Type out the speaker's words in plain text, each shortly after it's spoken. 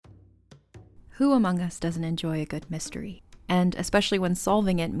Who among us doesn't enjoy a good mystery? And especially when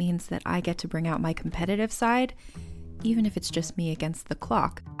solving it means that I get to bring out my competitive side, even if it's just me against the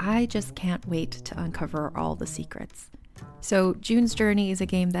clock. I just can't wait to uncover all the secrets. So June's Journey is a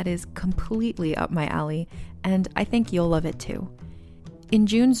game that is completely up my alley, and I think you'll love it too. In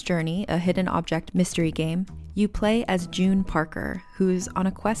June's Journey, a hidden object mystery game, you play as June Parker, who's on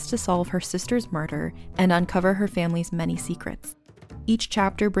a quest to solve her sister's murder and uncover her family's many secrets. Each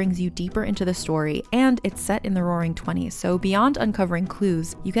chapter brings you deeper into the story, and it's set in the Roaring '20s, so beyond uncovering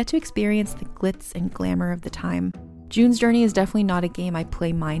clues, you get to experience the glitz and glamour of the time. June's Journey is definitely not a game I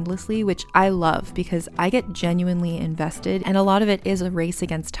play mindlessly, which I love because I get genuinely invested, and a lot of it is a race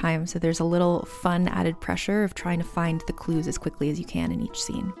against time, so there's a little fun added pressure of trying to find the clues as quickly as you can in each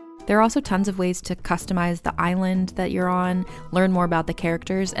scene. There are also tons of ways to customize the island that you're on, learn more about the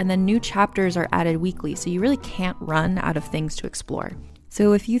characters, and then new chapters are added weekly, so you really can't run out of things to explore.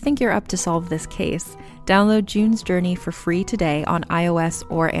 So if you think you're up to solve this case, download June's Journey for free today on iOS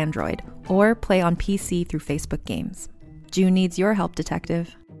or Android, or play on PC through Facebook Games. June needs your help,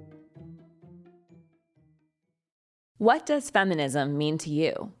 detective. What does feminism mean to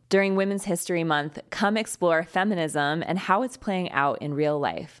you? During Women's History Month, come explore feminism and how it's playing out in real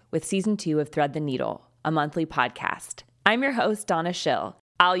life with Season 2 of Thread the Needle, a monthly podcast. I'm your host, Donna Schill.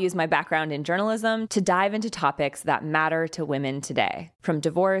 I'll use my background in journalism to dive into topics that matter to women today, from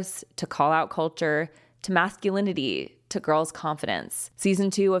divorce to call-out culture to masculinity to girls' confidence. Season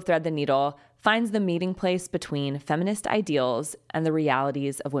 2 of Thread the Needle finds the meeting place between feminist ideals and the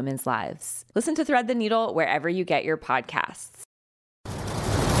realities of women's lives. Listen to Thread the Needle wherever you get your podcasts.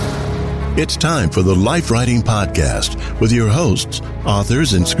 It's time for the Life Writing Podcast with your hosts,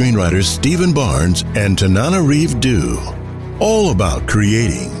 authors and screenwriters Stephen Barnes and Tananarive Due. All about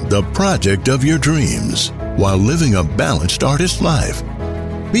creating the project of your dreams while living a balanced artist life.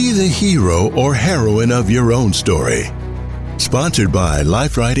 Be the hero or heroine of your own story. Sponsored by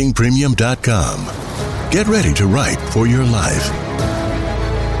LifeWritingPremium.com. Get ready to write for your life.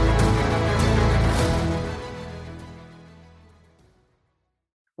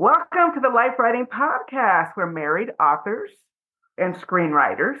 Welcome to the Life Writing Podcast, where married authors and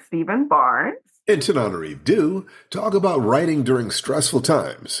screenwriters Stephen Barnes and Tananarive Due talk about writing during stressful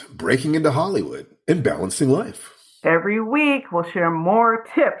times, breaking into Hollywood, and balancing life. Every week, we'll share more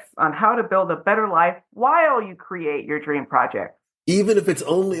tips on how to build a better life while you create your dream project. Even if it's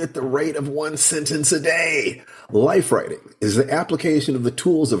only at the rate of one sentence a day. Life writing is the application of the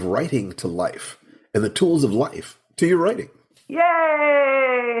tools of writing to life and the tools of life to your writing. Yay!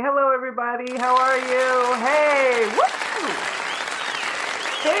 Hello, everybody. How are you? Hey! Woo!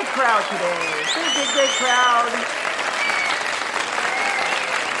 Big crowd today. Big crowd.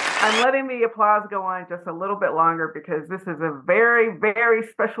 I'm letting the applause go on just a little bit longer because this is a very, very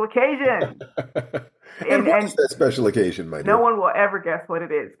special occasion. and what's that special occasion, my dear? No one will ever guess what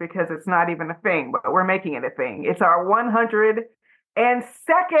it is because it's not even a thing, but we're making it a thing. It's our 102nd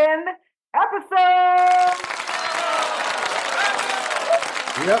episode.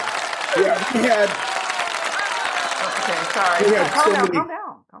 Yep. Yeah, we had. Okay, sorry. We had Calm down,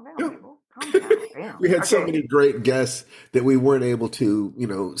 people. Damn. We had so many great guests that we weren't able to,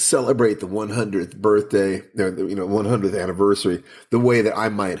 celebrate the 100th birthday, or 100th anniversary the way that I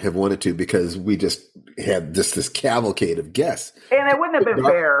might have wanted to, because we just had this cavalcade of guests. And it wouldn't have been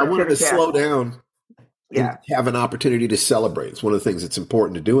fair. I wanted to slow down and Yeah. have an opportunity to celebrate. It's one of the things that's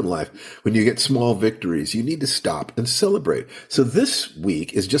important to do in life. When you get small victories, you need to stop and celebrate. So this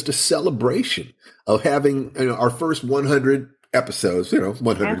week is just a celebration of having our first 100 episodes,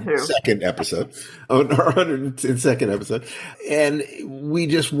 102nd episode, our 102nd episode. And we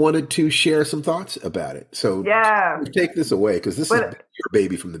just wanted to share some thoughts about it. So take this away, because this is your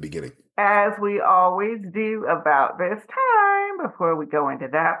baby from the beginning. As we always do about this time, before we go into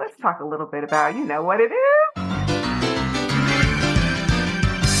that, let's talk a little bit about, you know what it is?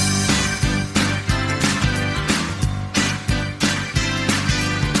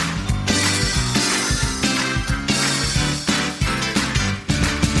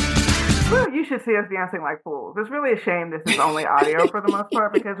 You should see us dancing like fools. It's really a shame this is only audio for the most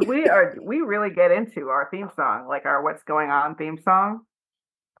part, because we really get into our theme song, like our What's Going On theme song.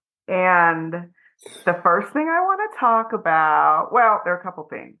 And the first thing I want to talk about, well, there are a couple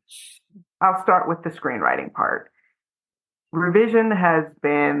things. I'll start with the screenwriting part. Revision has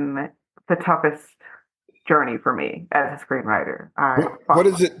been the toughest journey for me as a screenwriter. What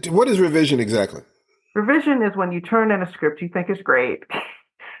is it? What is revision exactly? Revision is when you turn in a script you think is great,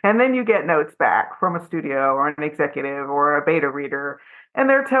 and then you get notes back from a studio or an executive or a beta reader, and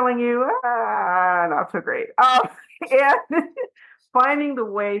they're telling you, not so great. And finding the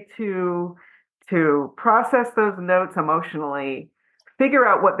way to to process those notes emotionally, figure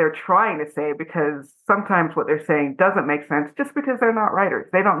out what they're trying to say, because sometimes what they're saying doesn't make sense just because they're not writers.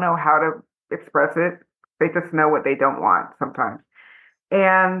 They don't know how to express it. They just know what they don't want sometimes.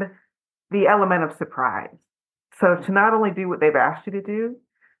 And the element of surprise. So to not only do what they've asked you to do,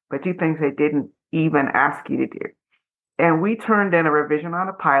 but do things they didn't even ask you to do. And we turned in a revision on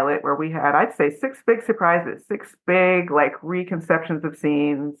a pilot where we had, I'd say, 6 big surprises, 6 big like reconceptions of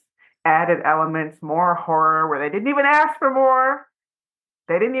scenes, added elements, more horror where they didn't even ask for more.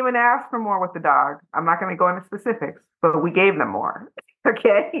 They didn't even ask for more with the dog. I'm not going to go into specifics, but we gave them more.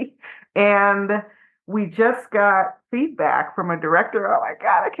 Okay. And we just got feedback from a director. Oh my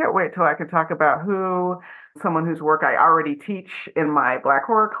God, I can't wait till I can talk about someone whose work I already teach in my Black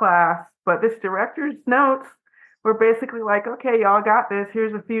horror class. But this director's notes were basically like, okay, y'all got this.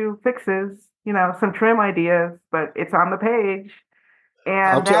 Here's a few fixes, some trim ideas, but it's on the page. And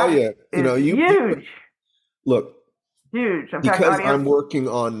I'll tell you, huge. Look, huge. Because I'm working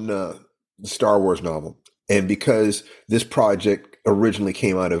on the Star Wars novel, and because this project originally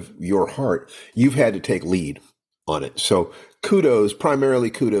came out of your heart, you've had to take lead on it. So primarily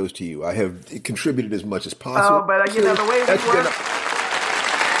kudos to you. I have contributed as much as possible. Oh, but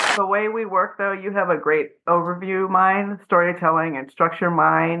the way we work, though, you have a great overview mind, storytelling and structure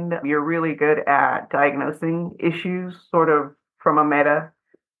mind. You're really good at diagnosing issues sort of from a meta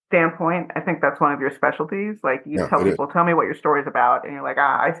standpoint. I think that's one of your specialties. Like you tell people, tell me what your story's about. And you're like,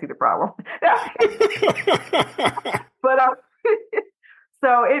 I see the problem. But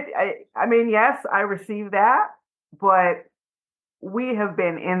so yes, I received that, but we have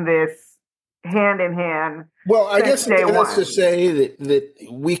been in this hand in hand. Well, I guess that's to say that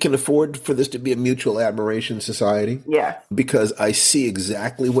we can afford for this to be a mutual admiration society. Yes. Because I see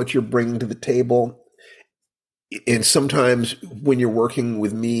exactly what you're bringing to the table. And sometimes when you're working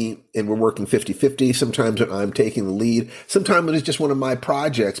with me and we're working 50-50, sometimes when I'm taking the lead, sometimes it's just one of my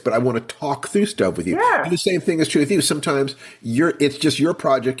projects, but I want to talk through stuff with you. Yeah. And the same thing is true with you. Sometimes it's just your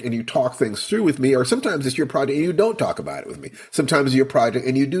project and you talk things through with me, or sometimes it's your project and you don't talk about it with me. Sometimes it's your project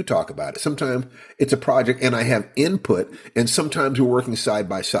and you do talk about it. Sometimes it's a project and I have input, and sometimes we're working side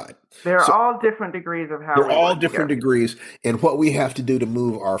by side. They're all different degrees of how they're all different degrees. And what we have to do to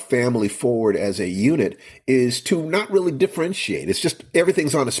move our family forward as a unit is to not really differentiate. It's just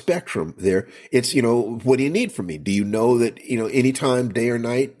everything's on a spectrum there. It's, what do you need from me? Do you know that, anytime, day or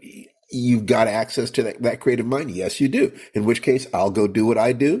night, you've got access to that creative mind? Yes, you do. In which case, I'll go do what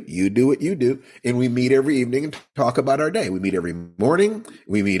I do. You do what you do. And we meet every evening and talk about our day. We meet every morning.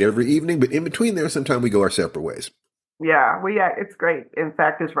 We meet every evening. But in between there, sometimes we go our separate ways. Yeah, it's great. In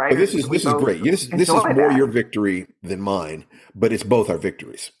fact, as writers, this is great. This is more your victory than mine, but it's both our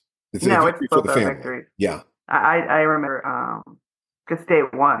victories. It's both our victories. Yeah, I remember just day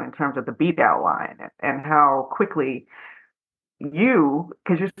one in terms of the beat outline and how quickly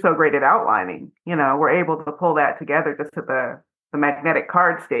because you're so great at outlining, we're able to pull that together just at the magnetic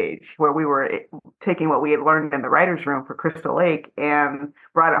card stage where we were taking what we had learned in the writer's room for Crystal Lake and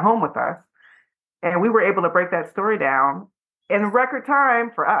brought it home with us. And we were able to break that story down in record time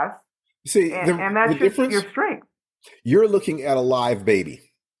for us. See, and that's your strength. You're looking at a live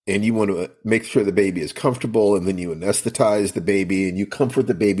baby, and you want to make sure the baby is comfortable, and then you anesthetize the baby, and you comfort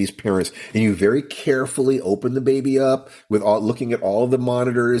the baby's parents, and you very carefully open the baby up with looking at all of the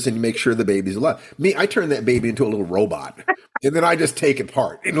monitors, and you make sure the baby's alive. Me, I turn that baby into a little robot. And then I just take it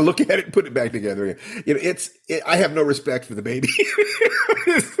apart and look at it and put it back together again. I have no respect for the baby.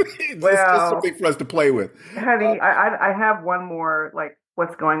 It's just something for us to play with. Honey, I have one more,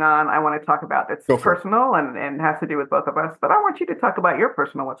 what's going on I want to talk about that's personal and has to do with both of us. But I want you to talk about your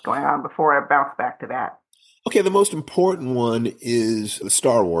personal what's going on before I bounce back to that. Okay, the most important one is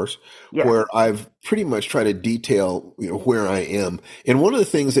Star Wars, where I've pretty much tried to detail, where I am. And one of the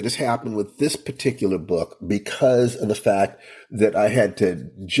things that has happened with this particular book, because of the fact that I had to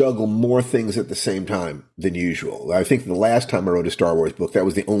juggle more things at the same time than usual. I think the last time I wrote a Star Wars book, that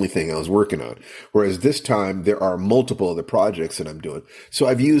was the only thing I was working on. Whereas this time, there are multiple other projects that I'm doing. So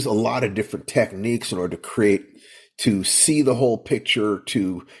I've used a lot of different techniques in order to see the whole picture,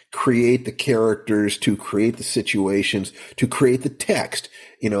 to create the characters, to create the situations, to create the text.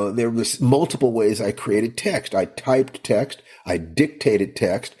 There was multiple ways I created text. I typed text. I dictated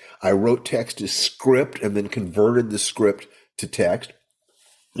text. I wrote text as script and then converted the script to text,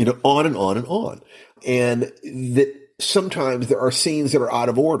 on and on and on. And that sometimes there are scenes that are out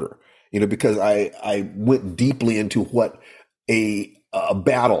of order, because I went deeply into what a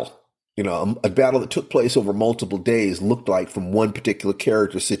battle, a battle that took place over multiple days looked like from one particular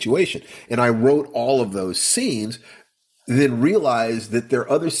character situation. And I wrote all of those scenes then realize that there are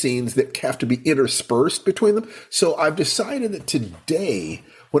other scenes that have to be interspersed between them. So I've decided that today,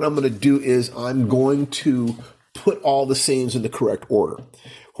 what I'm going to do is I'm going to put all the scenes in the correct order,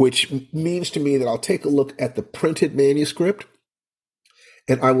 which means to me that I'll take a look at the printed manuscript,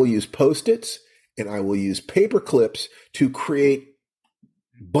 and I will use Post-its and I will use paper clips to create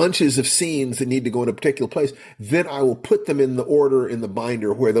bunches of scenes that need to go in a particular place. Then I will put them in the order in the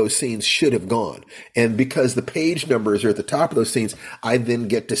binder where those scenes should have gone. And because the page numbers are at the top of those scenes, I then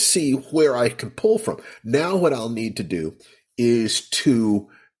get to see where I can pull from. Now what I'll need to do is to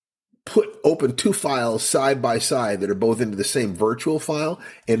open two files side by side that are both into the same virtual file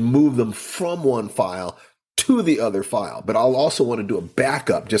and move them from one file to the other file. But I'll also want to do a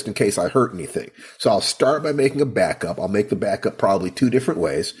backup just in case I hurt anything. So I'll start by making a backup. I'll make the backup probably two different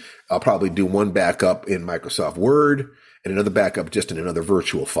ways. I'll probably do one backup in Microsoft Word and another backup just in another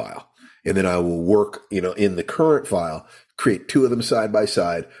virtual file. And then I will work, in the current file, create two of them side by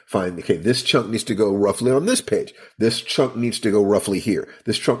side, find, okay, this chunk needs to go roughly on this page. This chunk needs to go roughly here.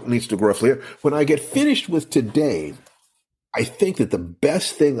 This chunk needs to go roughly here. When I get finished with today, I think that the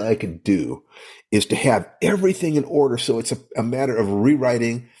best thing I can do is to have everything in order. So it's a matter of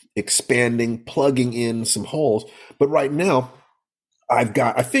rewriting, expanding, plugging in some holes. But right now,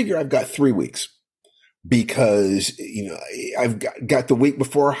 I figure I've got 3 weeks because, I've got the week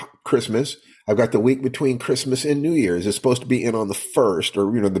before Christmas. I've got the week between Christmas and New Year's. It's supposed to be in on the 1st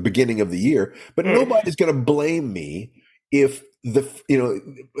or, the beginning of the year, but nobody's going to blame me if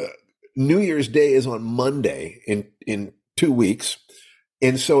New Year's Day is on Monday in 2 weeks.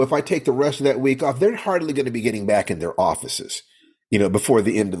 And so if I take the rest of that week off, they're hardly going to be getting back in their offices, before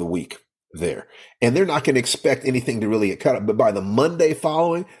the end of the week there. And they're not going to expect anything to really get cut up. But by the Monday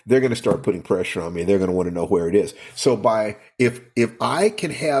following, they're going to start putting pressure on me. They're going to want to know where it is. So if I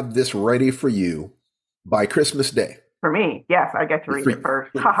can have this ready for you by Christmas Day. For me, yes, I get to read it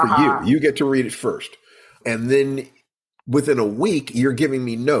first. For you get to read it first. And then within a week, you're giving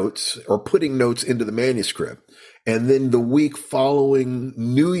me notes or putting notes into the manuscript. And then the week following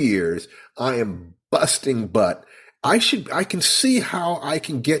New Year's, I am busting butt. I can see how I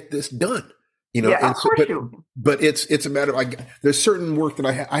can get this done. Yeah, of course but it's a matter of there's certain work that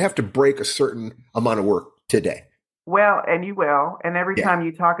I have to break a certain amount of work today. Well, and you will. And every time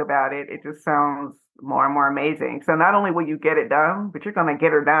you talk about it, it just sounds more and more amazing. So not only will you get it done, but you're going to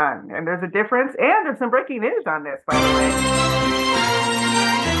get her done. And there's a difference. And there's some breaking news on this, by the way.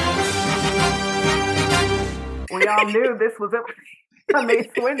 We all knew this was a Mace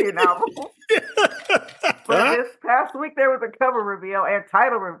Windu novel. But this past week, there was a cover reveal and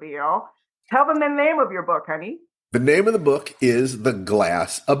title reveal. Tell them the name of your book, honey. The name of the book is The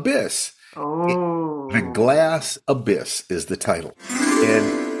Glass Abyss. Oh. The Glass Abyss is the title.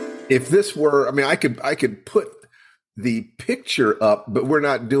 And if this were, I could put the picture up, but we're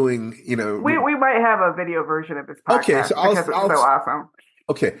not doing, We might have a video version of this podcast. Okay, so because it's so awesome.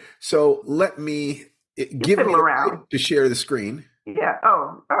 Okay, so let me give me around to share the screen. Yeah.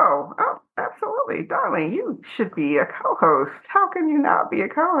 Oh, absolutely. Darling, you should be a co-host. How can you not be a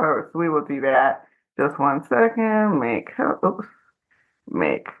co-host? We will do that. Just 1 second. Make co-host.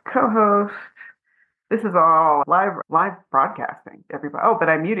 This is all live broadcasting, everybody. Oh, but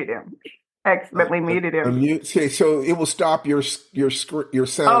I muted him. Accidentally muted him. Okay, so it will stop your sound.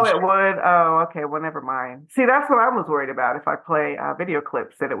 Oh, it would? Oh, okay. Well, never mind. See, that's what I was worried about. If I play video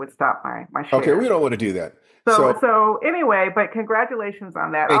clips, that it would stop my share. Okay, we don't want to do that. So anyway, but congratulations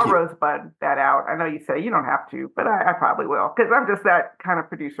on that. I'll rosebud that out. I know you say you don't have to, but I probably will because I'm just that kind of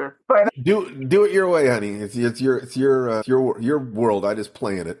producer. But do it your way, honey. It's your world. I just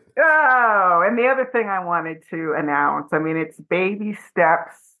play in it. Oh, and the other thing I wanted to announce. It's baby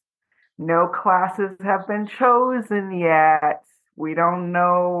steps. No classes have been chosen yet. We don't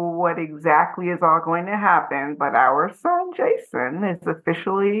know what exactly is all going to happen, but our son Jason is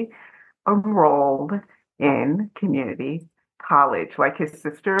officially enrolled in community college, like his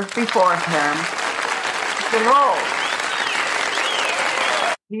sister before him is enrolled.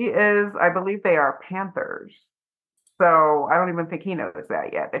 He is, I believe they are Panthers. So I don't even think he knows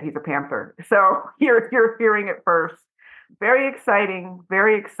that yet, that he's a Panther. So you're hearing it first. Very exciting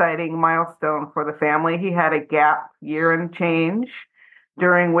milestone for the family. He had a gap year and change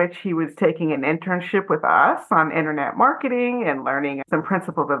during which he was taking an internship with us on internet marketing and learning some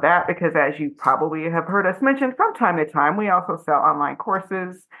principles of that, because as you probably have heard us mention from time to time, we also sell online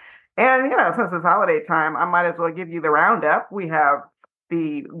courses. And, since it's holiday time, I might as well give you the roundup. We have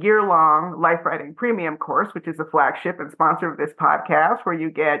the year-long Life Writing Premium course, which is a flagship and sponsor of this podcast, where you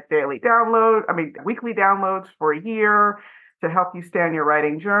get weekly downloads for a year, to help you stay on your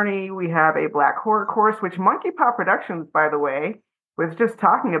writing journey. We have a Black horror course, which Monkey Paw Productions, by the way, was just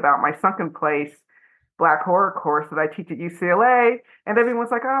talking about my Sunken Place Black horror course that I teach at UCLA. And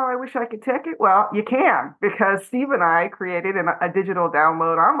everyone's like, oh, I wish I could take it. Well, you can, because Steve and I created a digital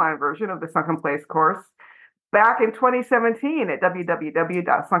download online version of the Sunken Place course back in 2017 at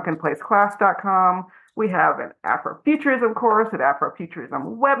www.sunkenplaceclass.com. We have an Afrofuturism course at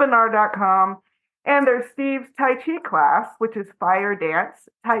afrofuturismwebinar.com. And there's Steve's Tai Chi class, which is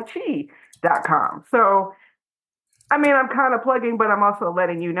firedancetaichi.com. So, I mean, I'm kind of plugging, but I'm also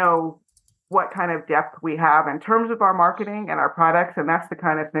letting you know what kind of depth we have in terms of our marketing and our products. And that's the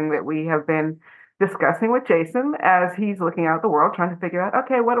kind of thing that we have been discussing with Jason as he's looking out at the world, trying to figure out,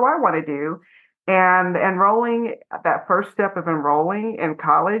 okay, what do I want to do? And enrolling, that first step of enrolling in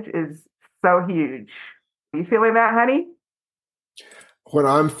college is so huge. Are you feeling that, honey? What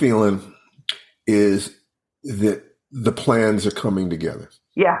I'm feeling is that the plans are coming together.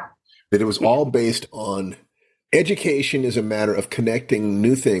 Yeah. That it was all based on education is a matter of connecting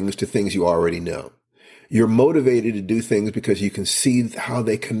new things to things you already know. You're motivated to do things because you can see how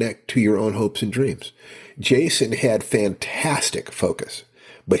they connect to your own hopes and dreams. Jason had fantastic focus,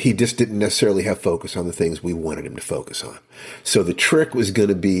 but he just didn't necessarily have focus on the things we wanted him to focus on. So the trick was going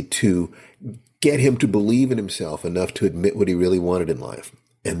to be to get him to believe in himself enough to admit what he really wanted in life,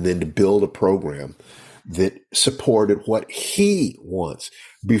 and then to build a program that supported what he wants.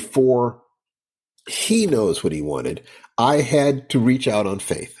 Before he knows what he wanted, I had to reach out on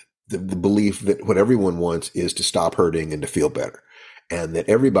faith, the belief that what everyone wants is to stop hurting and to feel better, and that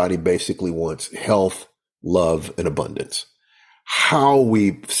everybody basically wants health, love, and abundance. How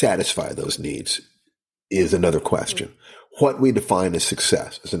we satisfy those needs is another question. What we define as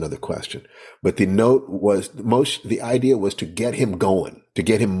success is another question. But the idea was to get him going, to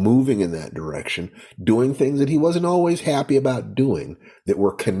get him moving in that direction, doing things that he wasn't always happy about doing that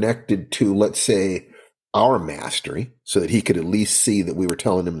were connected to, let's say, our mastery, so that he could at least see that we were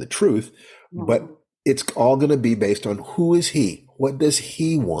telling him the truth. But it's all going to be based on who is he? What does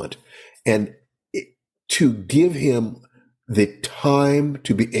he want? And to give him the time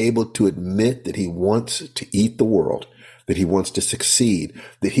to be able to admit that he wants to eat the world, that he wants to succeed,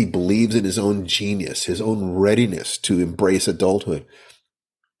 that he believes in his own genius, his own readiness to embrace adulthood.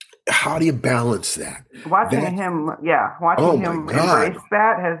 How do you balance that? Watching him embrace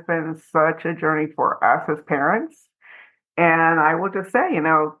that has been such a journey for us as parents. And I will just say,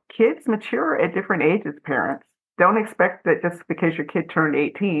 kids mature at different ages, parents. Don't expect that just because your kid turned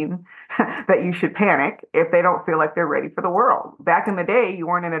 18 that you should panic if they don't feel like they're ready for the world. Back in the day, you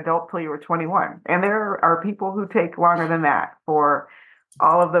weren't an adult till you were 21. And there are people who take longer than that for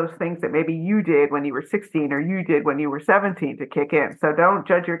all of those things that maybe you did when you were 16 or you did when you were 17 to kick in. So don't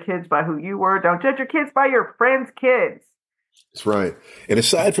judge your kids by who you were. Don't judge your kids by your friends' kids. That's right. And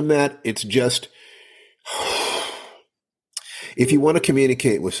aside from that, it's just, if you want to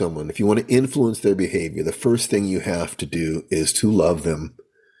communicate with someone, if you want to influence their behavior, the first thing you have to do is to love them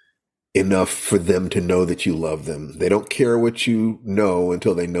enough for them to know that you love them. They don't care what you know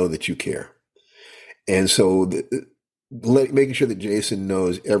until they know that you care. And so making sure that Jason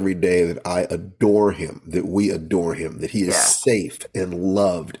knows every day that I adore him, that we adore him, that he is safe and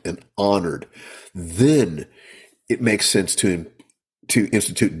loved and honored, then it makes sense to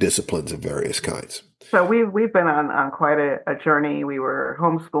institute disciplines of various kinds. So we've been on quite a journey. We were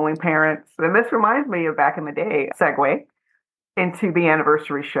homeschooling parents. And this reminds me of back in the day, segue into the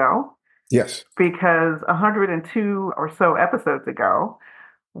anniversary show. Yes. Because 102 or so episodes ago,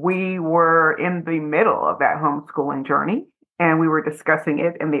 we were in the middle of that homeschooling journey, and we were discussing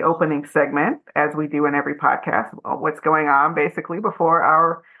it in the opening segment, as we do in every podcast, what's going on basically before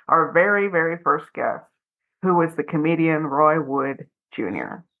our very, very first guest, who was the comedian Roy Wood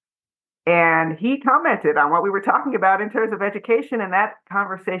Jr. And he commented on what we were talking about in terms of education, and that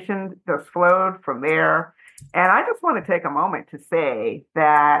conversation just flowed from there. And I just want to take a moment to say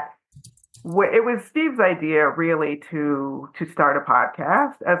that it was Steve's idea really to start a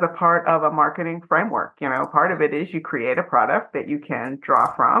podcast as a part of a marketing framework. Part of it is you create a product that you can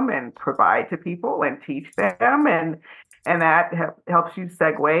draw from and provide to people and teach them. And that helps you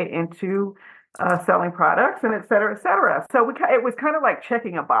segue into selling products and et cetera, et cetera. So it was kind of like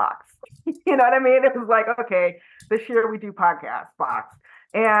checking a box. You know what I mean? It was like, okay, this year we do podcast box.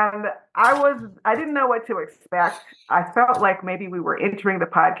 And I didn't know what to expect. I felt like maybe we were entering the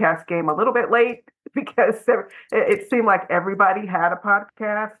podcast game a little bit late because it seemed like everybody had a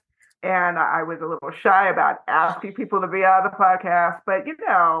podcast. And I was a little shy about asking people to be on the podcast. But,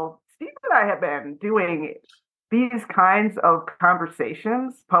 Steve and I have been doing these kinds of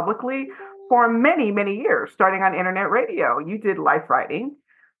conversations publicly for many, many years, starting on internet radio. You did life writing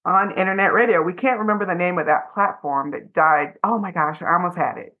on internet radio. We can't remember the name of that platform that died. Oh my gosh, I almost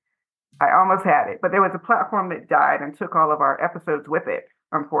had it. But there was a platform that died and took all of our episodes with it,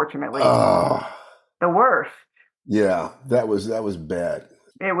 unfortunately. The worst. Yeah, that was bad.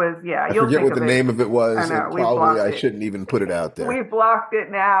 It was, yeah. I forget what the name of it was. I know, probably I shouldn't even put it out there. We blocked it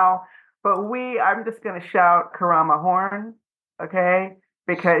now, but I'm just going to shout Karama Horn, okay?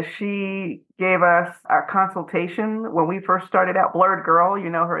 Because she gave us a consultation when we first started out. Blerd Girl, you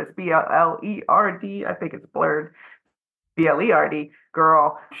know her as BLERD. I think it's Blerd. BLERD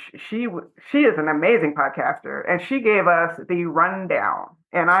girl. She is an amazing podcaster, and she gave us the rundown.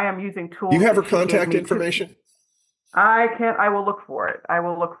 And I am using tools. You have her contact information? I will look for it.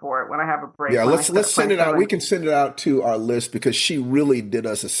 When I have a break. Yeah, let's send it out. We can send it out to our list because she really did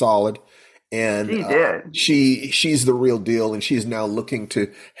us a solid. And she did. She's the real deal, and she's now looking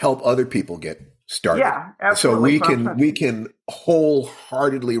to help other people get started. Yeah, absolutely. So we can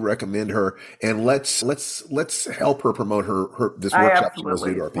wholeheartedly recommend her, and let's help her promote her this workshop. I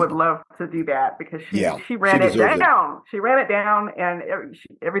absolutely would love to do that because she ran it down. She ran it down, and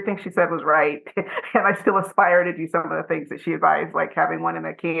everything she said was right. And I still aspire to do some of the things that she advised, like having one in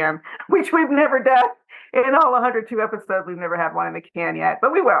the can, which we've never done. In all 102 episodes, we've never had one in the can yet,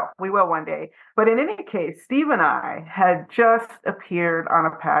 but we will. We will one day. But in any case, Steve and I had just appeared on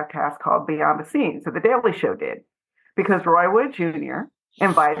a podcast called Beyond the Scenes. So The Daily Show did, because Roy Wood Jr.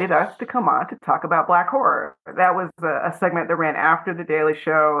 invited us to come on to talk about Black horror. That was a segment that ran after The Daily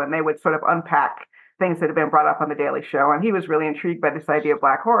Show, and they would sort of unpack things that had been brought up on The Daily Show. And he was really intrigued by this idea of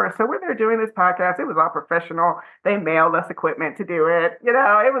Black horror. So we're there doing this podcast. It was all professional. They mailed us equipment to do it. You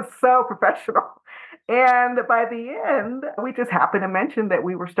know, it was so professional. And by the end, we just happened to mention that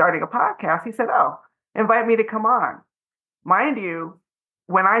we were starting a podcast. He said, "Oh, invite me to come on." Mind you,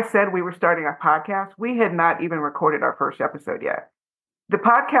 when I said we were starting a podcast, we had not even recorded our first episode yet. The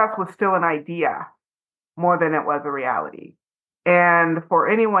podcast was still an idea more than it was a reality. And for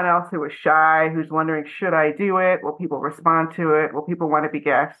anyone else who is shy, who's wondering, should I do it? Will people respond to it? Will people want to be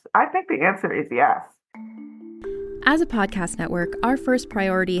guests? I think the answer is yes. As a podcast network, our first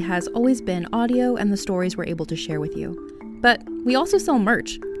priority has always been audio and the stories we're able to share with you. But we also sell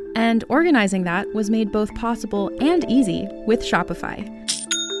merch, and organizing that was made both possible and easy with Shopify.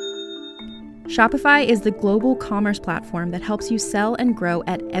 Shopify is the global commerce platform that helps you sell and grow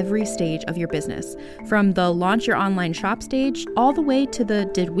at every stage of your business, from the launch your online shop stage all the way to the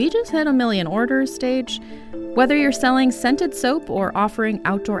did we just hit 1 million orders stage. Whether you're selling scented soap or offering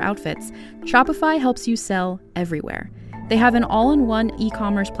outdoor outfits, Shopify helps you sell everywhere. They have an all-in-one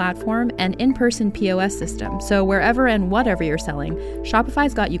e-commerce platform and in-person POS system, so wherever and whatever you're selling,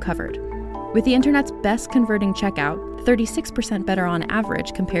 Shopify's got you covered. With the internet's best converting checkout, 36% better on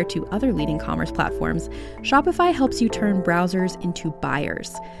average compared to other leading commerce platforms, Shopify helps you turn browsers into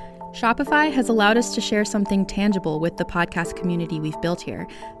buyers. Shopify has allowed us to share something tangible with the podcast community we've built here,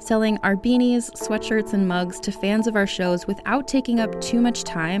 selling our beanies, sweatshirts, and mugs to fans of our shows without taking up too much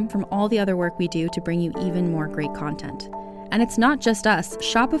time from all the other work we do to bring you even more great content. And it's not just us.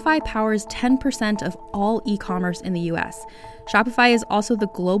 Shopify powers 10% of all e-commerce in the US. Shopify is also the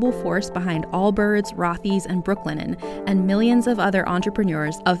global force behind Allbirds, Rothy's, and Brooklinen, and millions of other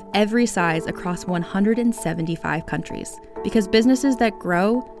entrepreneurs of every size across 175 countries. Because businesses that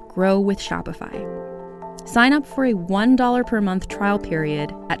grow with Shopify. Sign up for a $1 per month trial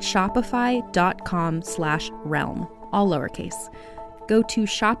period at shopify.com/realm, all lowercase. Go to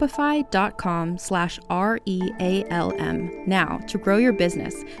shopify.com/REALM now to grow your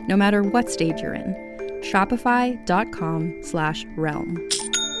business, no matter what stage you're in. Shopify.com/realm.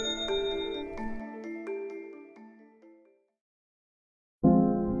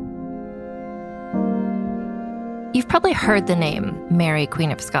 You've probably heard the name Mary,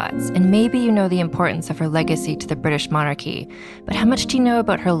 Queen of Scots, and maybe you know the importance of her legacy to the British monarchy. But how much do you know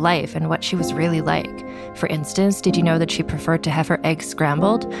about her life and what she was really like? For instance, did you know that she preferred to have her eggs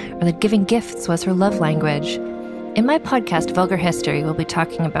scrambled, or that giving gifts was her love language? In my podcast, Vulgar History, we'll be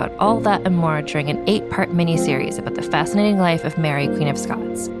talking about all that and more during an 8-part mini-series about the fascinating life of Mary, Queen of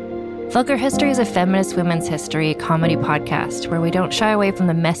Scots. Vulgar History is a feminist women's history comedy podcast where we don't shy away from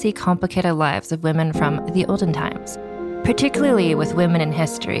the messy, complicated lives of women from the olden times. Particularly with women in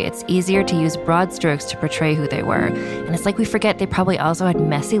history, it's easier to use broad strokes to portray who they were, and it's like we forget they probably also had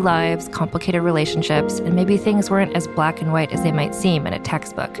messy lives, complicated relationships, and maybe things weren't as black and white as they might seem in a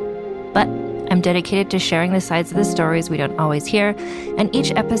textbook. But I'm dedicated to sharing the sides of the stories we don't always hear, and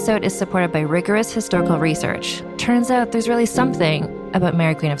each episode is supported by rigorous historical research. Turns out there's really something about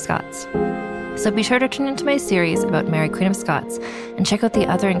Mary, Queen of Scots. So be sure to tune into my series about Mary Queen of Scots and check out the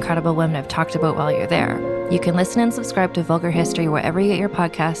other incredible women I've talked about while you're there. You can listen and subscribe to Vulgar History wherever you get your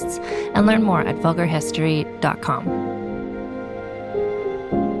podcasts and learn more at vulgarhistory.com.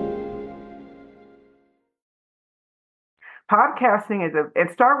 Podcasting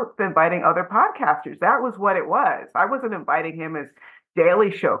it started with inviting other podcasters. That was what it was. I wasn't inviting him as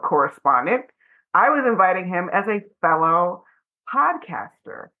Daily Show correspondent. I was inviting him as a fellow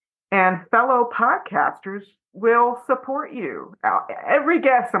podcaster. And fellow podcasters will support you. Every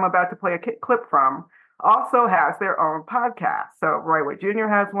guest I'm about to play a clip from also has their own podcast. So Roy Wood Jr.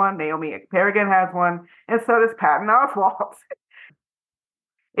 has one, Naomi Ekperigin has one, and so does Patton Oswalt.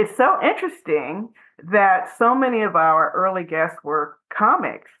 It's so interesting that so many of our early guests were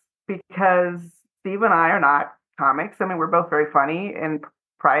comics because Steve and I are not comics. I mean, we're both very funny in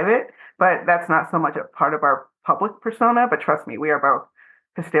private, but that's not so much a part of our public persona. But trust me, we are both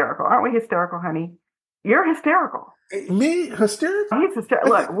hysterical. Aren't we hysterical, honey? You're hysterical. Me? Hysterical? He's hysterical.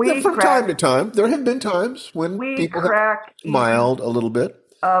 Look, from time to time, there have been times when people have smiled a little bit.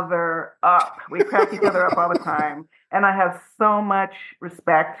 Other up. We crack each other up all the time. And I have so much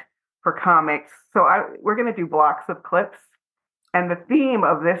respect for comics. So we're going to do blocks of clips. And the theme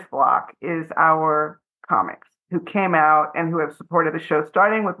of this block is our comics who came out and who have supported the show,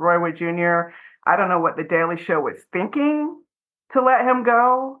 starting with Roy Wood Jr. I don't know what the Daily Show was thinking to let him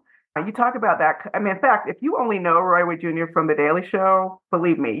go. You talk about that. I mean, in fact, if you only know Roy Wood Jr. from The Daily Show,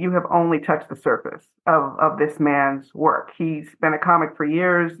 believe me, you have only touched the surface of this man's work. He's been a comic for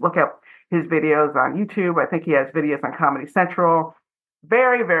years. Look up his videos on YouTube. I think he has videos on Comedy Central.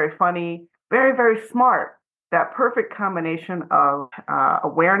 Very, very funny, very, very smart. That perfect combination of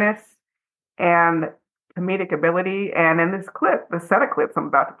awareness and comedic ability. And in this clip, the set of clips I'm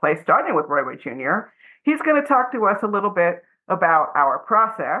about to play, starting with Roy Wood Jr., he's going to talk to us a little bit about our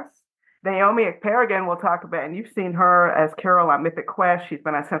process. Naomi Ekperigin will talk about, and you've seen her as Carol on Mythic Quest. She's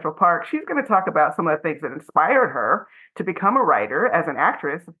been on Central Park. She's going to talk about some of the things that inspired her to become a writer as an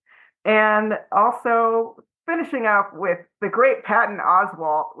actress. And also finishing up with the great Patton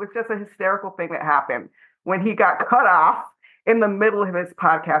Oswalt, with just a hysterical thing that happened when he got cut off in the middle of his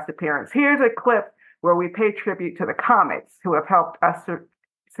podcast appearance. Here's a clip where we pay tribute to the comics who have helped us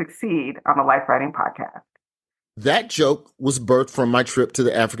succeed on the Life Writing Podcast. That joke was birthed from my trip to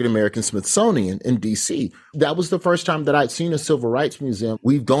the African American Smithsonian in D.C. That was the first time that I'd seen a civil rights museum.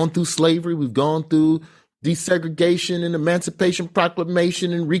 We've gone through slavery. We've gone through desegregation and Emancipation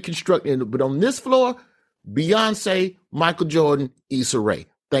Proclamation and Reconstruction. But on this floor, Beyonce, Michael Jordan, Issa Rae.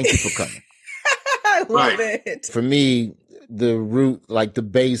 Thank you for coming. I love it. For me, the root, the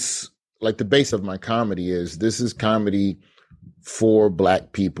base of my comedy is this is comedy for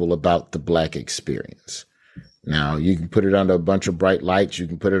Black people about the Black experience. Now, you can put it under a bunch of bright lights. You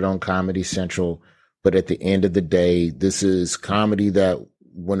can put it on Comedy Central. But at the end of the day, this is comedy that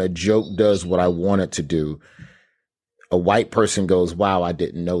when a joke does what I want it to do, a white person goes, wow, I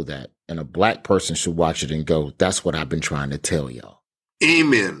didn't know that. And a Black person should watch it and go, that's what I've been trying to tell y'all.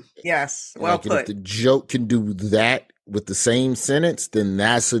 Amen. Yes. Well put. If the joke can do that with the same sentence, then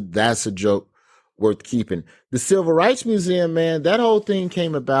that's a joke worth keeping. The Civil Rights Museum, man, that whole thing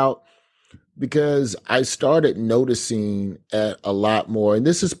came about because I started noticing a lot more, and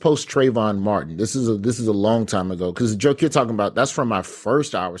this is post Trayvon Martin. This is a long time ago, because the joke you're talking about, that's from my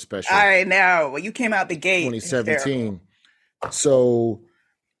first hour special. I know. Well, you came out the gate. 2017. So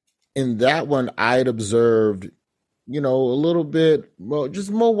in that one, I'd observed, a little bit,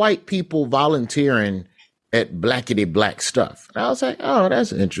 just more white people volunteering at blackety black stuff. And I was like, oh,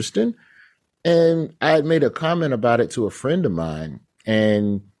 that's interesting. And I had made a comment about it to a friend of mine,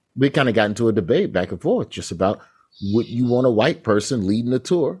 and we kind of got into a debate back and forth just about would you want a white person leading a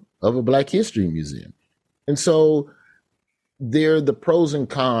tour of a Black History Museum? And so there are the pros and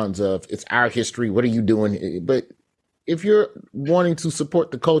cons of it's our history. What are you doing? But if you're wanting to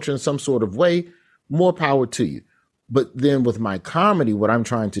support the culture in some sort of way, more power to you. But then with my comedy, what I'm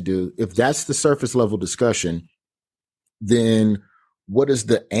trying to do, if that's the surface level discussion, then what is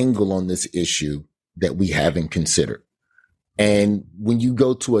the angle on this issue that we haven't considered? And when you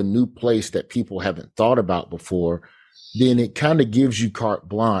go to a new place that people haven't thought about before, then it kind of gives you carte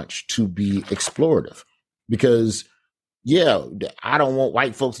blanche to be explorative. Because, yeah, I don't want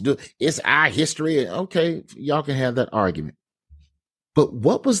white folks to do it. It's our history. Okay, y'all can have that argument. But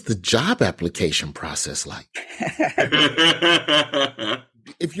what was the job application process like?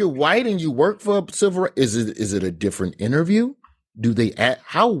 If you're white and you work for a civil rights, is it a different interview? Do they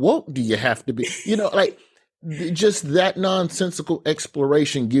how woke do you have to be? just that nonsensical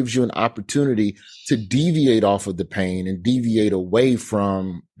exploration gives you an opportunity to deviate off of the pain and deviate away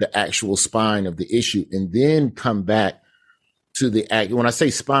from the actual spine of the issue, and then come back to the act. When I say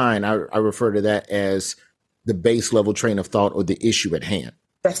spine, I refer to that as the base level train of thought or the issue at hand.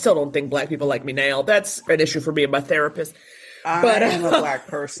 I still don't think Black people like me now. That's an issue for me and my therapist. But I'm a Black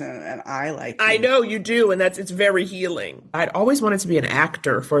person and I like you. I know you do, and it's very healing. I'd always wanted to be an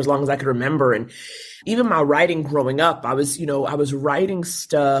actor for as long as I could remember. And even my writing growing up, I was writing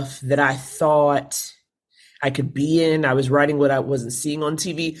stuff that I thought I could be in. I was writing what I wasn't seeing on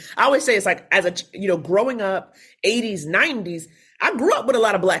TV. I always say it's like, growing up, 80s, 90s, I grew up with a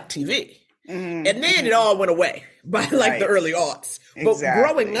lot of Black TV. Mm-hmm. And then it all went away by the early aughts. But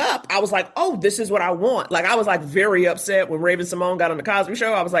growing up, I was like, oh, this is what I want. Like, I was like very upset when Raven-Symoné got on the Cosby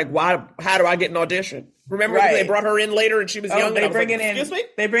Show. I was like, how do I get an audition? Remember when they brought her in later and she was young? They bringing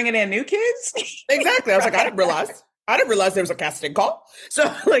in new kids? Exactly. I was like, I didn't realize there was a casting call.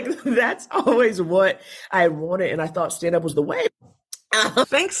 So like, that's always what I wanted. And I thought stand-up was the way.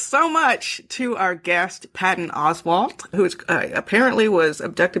 Thanks so much to our guest, Patton Oswalt, who apparently was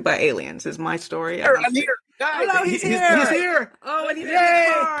abducted by aliens, is my story. I'm here. Hello, he's here. He's here. Oh, and he's in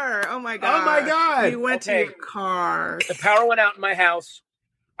your car. Oh, my God. Oh, my God. He went to your car. The power went out in my house.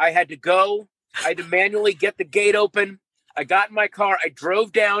 I had to go. I had to manually get the gate open. I got in my car. I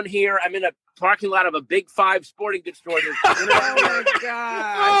drove down here. I'm in a parking lot of a Big Five sporting goods store. Oh, my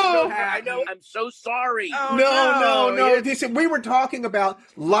God. I know. I'm so sorry. Oh, no. We were talking about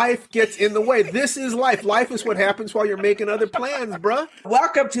life gets in the way. This is life. Life is what happens while you're making other plans, bruh.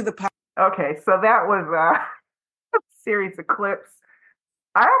 Welcome to the podcast. Okay, so that was a series of clips.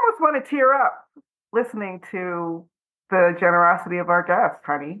 I almost want to tear up listening to the generosity of our guest,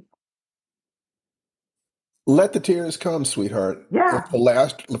 honey. Let the tears come, sweetheart. Yeah.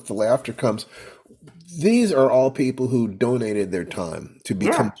 If the laughter comes. These are all people who donated their time to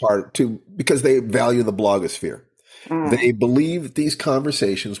become because they value the blogosphere. They believe these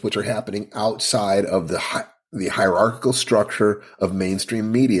conversations, which are happening outside of the hierarchical structure of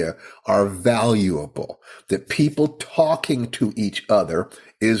mainstream media, are valuable. That people talking to each other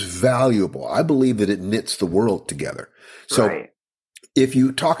is valuable. I believe that it knits the world together. So if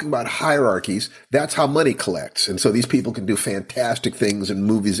you're talking about hierarchies, that's how money collects. And so these people can do fantastic things in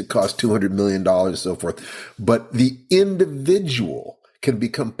movies that cost $200 million and so forth. But the individual can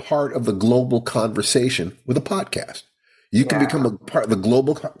become part of the global conversation with a podcast. You can become a part of the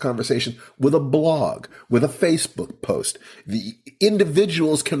global conversation with a blog, with a Facebook post. The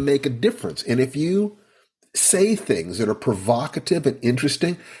individuals can make a difference. And if you say things that are provocative and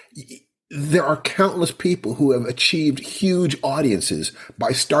interesting, there are countless people who have achieved huge audiences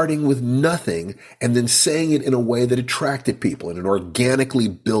by starting with nothing and then saying it in a way that attracted people and it organically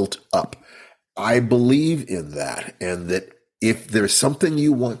built up. I believe in that, and that if there's something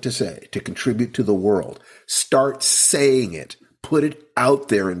you want to say to contribute to the world, start saying it. Put it out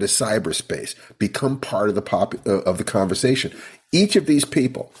there into cyberspace. Become part of the conversation. Each of these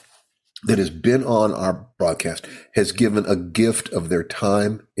people that has been on our broadcast has given a gift of their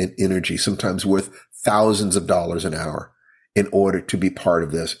time and energy, sometimes worth thousands of dollars an hour, in order to be part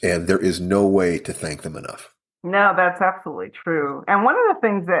of this. And there is no way to thank them enough. No, that's absolutely true. And one of the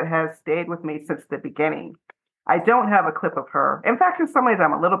things that has stayed with me since the beginning, I don't have a clip of her. In fact, in some ways,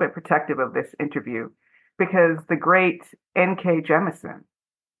 I'm a little bit protective of this interview because the great N.K. Jemisin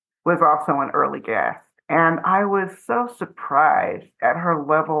was also an early guest. And I was so surprised at her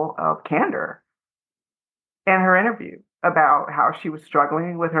level of candor in her interview about how she was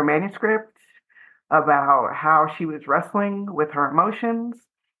struggling with her manuscript, about how she was wrestling with her emotions.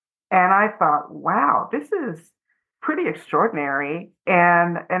 And I thought, wow, this is pretty extraordinary.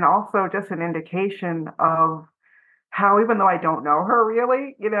 And also just an indication of how, even though I don't know her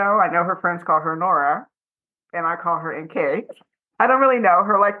really, I know her friends call her Nora and I call her NK. I don't really know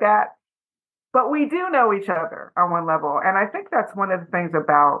her like that. But we do know each other on one level. And I think that's one of the things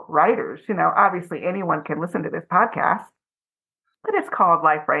about writers. Obviously anyone can listen to this podcast, but it's called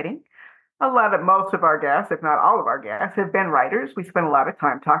Life Writing. Most of our guests, if not all of our guests, have been writers. We spend a lot of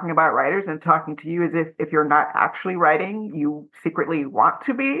time talking about writers and talking to you as if you're not actually writing, you secretly want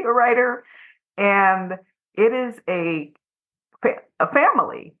to be a writer. And it is a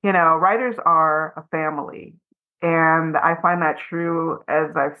family. Writers are a family. And I find that true, as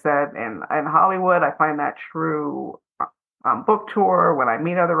I've said, in Hollywood. I find that true on book tour, when I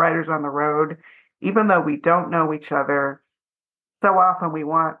meet other writers on the road. Even though we don't know each other, so often we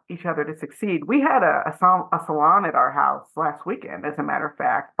want each other to succeed. We had a salon at our house last weekend, as a matter of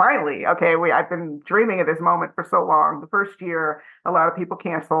fact. Finally, okay, I've been dreaming of this moment for so long. The first year, a lot of people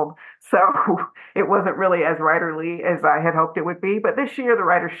canceled, so it wasn't really as writerly as I had hoped it would be. But this year, the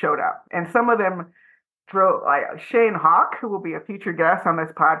writers showed up, and some of them drove. Shane Hawk, who will be a future guest on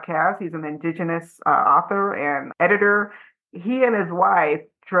this podcast, he's an Indigenous author and editor. He and his wife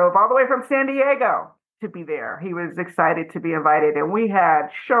drove all the way from San Diego to be there. He was excited to be invited. And we had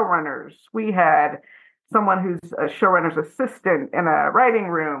showrunners. We had someone who's a showrunner's assistant in a writing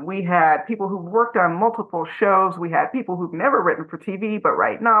room. We had people who've worked on multiple shows. We had people who've never written for TV but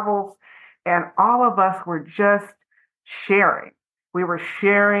write novels. And all of us were just sharing. We were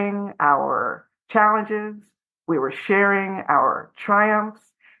sharing our challenges. We were sharing our triumphs.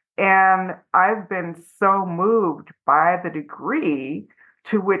 And I've been so moved by the degree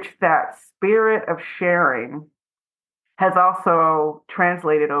to which that spirit of sharing has also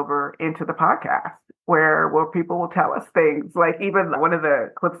translated over into the podcast, where people will tell us things. Like, even one of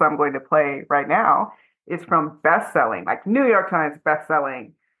the clips I'm going to play right now is from best-selling, like New York Times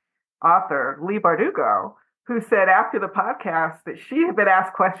best-selling author Leigh Bardugo, who said after the podcast that she had been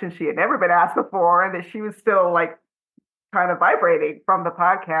asked questions she had never been asked before, and that she was still like kind of vibrating from the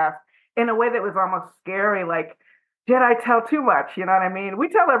podcast in a way that was almost scary, like, did I tell too much? You know what I mean? We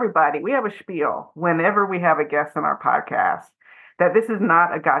tell everybody, we have a spiel whenever we have a guest on our podcast, that this is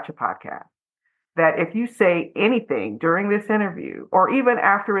not a gotcha podcast. That if you say anything during this interview, or even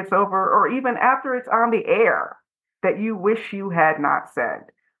after it's over, or even after it's on the air, that you wish you had not said,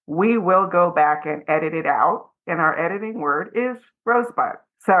 we will go back and edit it out. And our editing word is rosebud.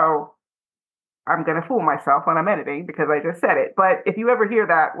 So I'm going to fool myself when I'm editing because I just said it. But if you ever hear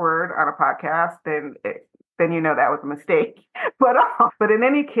that word on a podcast, then you know that was a mistake. But in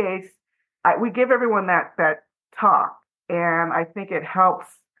any case, we give everyone that talk, and I think it helps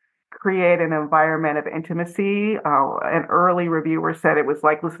create an environment of intimacy. An early reviewer said it was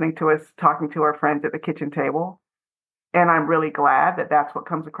like listening to us talking to our friends at the kitchen table. And I'm really glad that that's what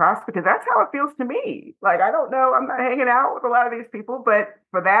comes across, because that's how it feels to me. Like, I don't know, I'm not hanging out with a lot of these people, but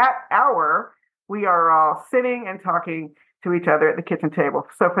for that hour, we are all sitting and talking to each other at the kitchen table.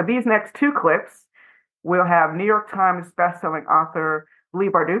 So for these next two clips, we'll have New York Times bestselling author Leigh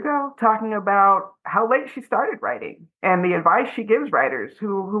Bardugo talking about how late she started writing and the advice she gives writers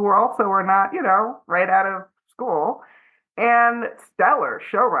who are not, right out of school. And stellar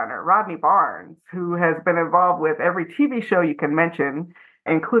showrunner Rodney Barnes, who has been involved with every TV show you can mention,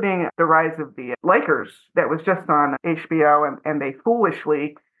 including The Rise of the Lakers that was just on HBO, and they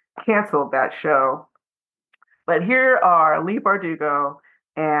foolishly canceled that show. But here are Leigh Bardugo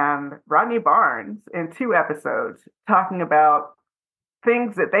and Rodney Barnes in 2 episodes talking about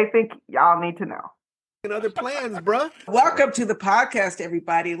things that they think y'all need to know. And other plans, bruh. Welcome to the podcast,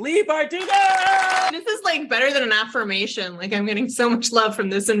 everybody. Leigh Bardugo! This is like better than an affirmation. Like, I'm getting so much love from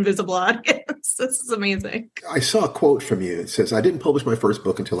this invisible audience. This is amazing. I saw a quote from you. It says, I didn't publish my first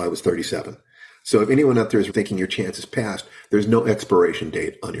book until I was 37. So if anyone out there is thinking your chance is past, there's no expiration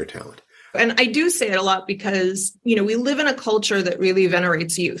date on your talent. And I do say it a lot because, we live in a culture that really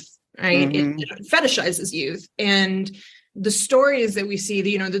venerates youth, right? Mm-hmm. It fetishizes youth. And the stories that we see,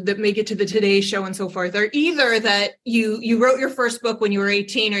 that make it to the Today Show and so forth, are either that you wrote your first book when you were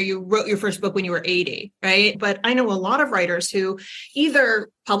 18 or you wrote your first book when you were 80, right? But I know a lot of writers who either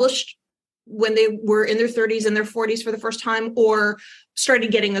published when they were in their 30s and their 40s for the first time, or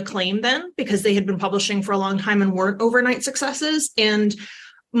started getting acclaim then because they had been publishing for a long time and weren't overnight successes. And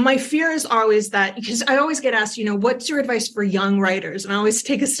my fear is always that, because I always get asked, what's your advice for young writers? And I always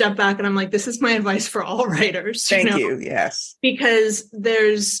take a step back and I'm like, this is my advice for all writers. Thank you. Yes. Because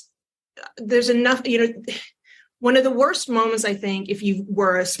there's enough, one of the worst moments, I think, if you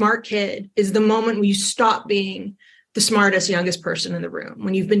were a smart kid, is the moment when you stop being the smartest, youngest person in the room.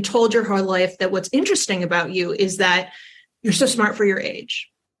 When you've been told your whole life that what's interesting about you is that you're so smart for your age.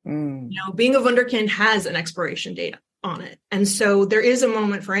 Being a wunderkind has an expiration date on it. And so there is a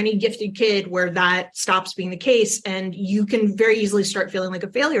moment for any gifted kid where that stops being the case, and you can very easily start feeling like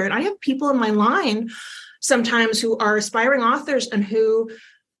a failure. And I have people in my line sometimes who are aspiring authors and who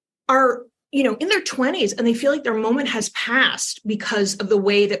are, in their 20s, and they feel like their moment has passed because of the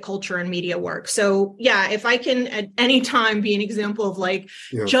way that culture and media work. So yeah, if I can at any time be an example of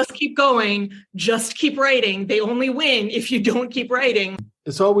just keep going, just keep writing. They only win if you don't keep writing.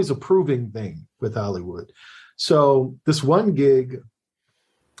 It's always a proving thing with Hollywood. So this one gig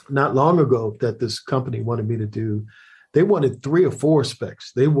not long ago that this company wanted me to do, they wanted 3 or 4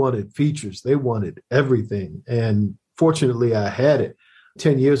 specs. They wanted features. They wanted everything. And fortunately, I had it.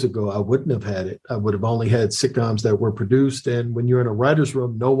 10 years ago, I wouldn't have had it. I would have only had sitcoms that were produced. And when you're in a writer's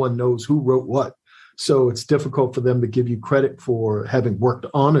room, no one knows who wrote what. So it's difficult for them to give you credit for having worked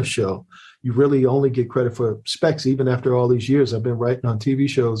on a show. You really only get credit for specs, even after all these years. I've been writing on TV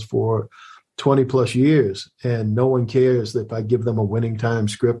shows for 20 plus years, and no one cares if I give them a Winning Time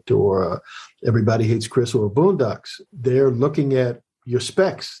script or Everybody Hates Chris or Boondocks. They're looking at your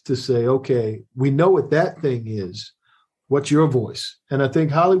specs to say, okay, we know what that thing is. What's your voice? And I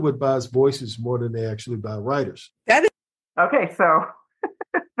think Hollywood buys voices more than they actually buy writers. Okay, so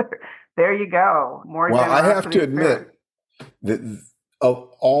there you go. Well, I have to admit that of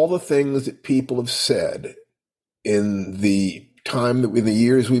all the things that people have said in the time that in the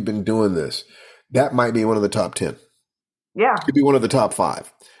years we've been doing this, that might be one of the top 10. Yeah. It could be one of the top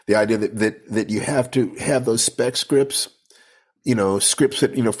 5. The idea that you have to have those spec scripts, scripts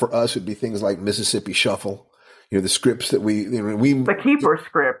that, for us would be things like Mississippi Shuffle, the scripts that the Keeper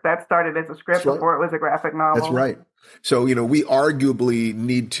script that started as a script before it was a graphic novel. That's right. So, we arguably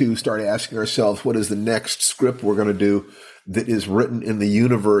need to start asking ourselves, what is the next script we're going to do that is written in the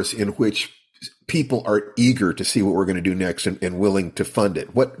universe in which people are eager to see what we're going to do next and willing to fund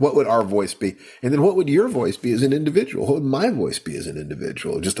it? What would our voice be? And then what would your voice be as an individual? What would my voice be as an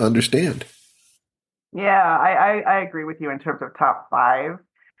individual? Just understand. Yeah, I agree with you in terms of top 5.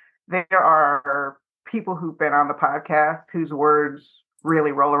 There are people who've been on the podcast whose words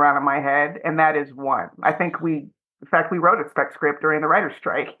really roll around in my head, and that is one. I think we wrote a spec script during the writer's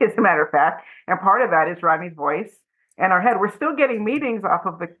strike, as a matter of fact, and part of that is Rodney's voice and our head. We're still getting meetings off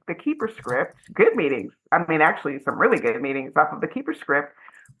of the Keeper script, good meetings. I mean, actually, some really good meetings off of the Keeper script.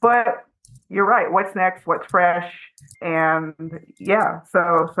 But you're right. What's next? What's fresh? And yeah,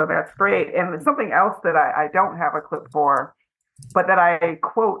 so that's great. And something else that I don't have a clip for, but that I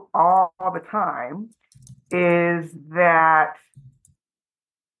quote all the time, is that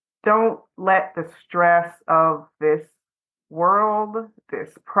don't let the stress of this world, this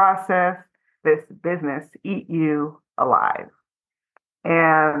process, this business eat you alive.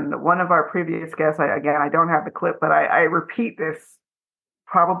 And one of our previous guests, I don't have the clip, but I repeat this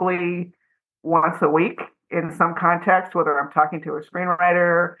probably once a week in some context, whether I'm talking to a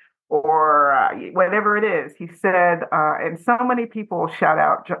screenwriter or whatever it is. He said, and so many people shout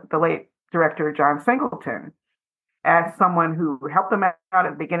out the late director John Singleton as someone who helped them out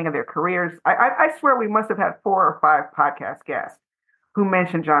at the beginning of their careers. I swear we must have had 4 or 5 podcast guests who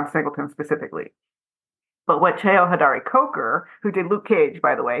mentioned John Singleton specifically. But what Cheo Hodari Coker, who did Luke Cage,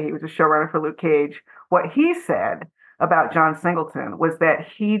 by the way, he was a showrunner for Luke Cage, what he said about John Singleton was that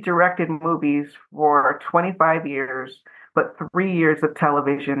he directed movies for 25 years, but 3 years of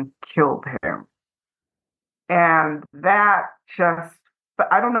television killed him. And that just,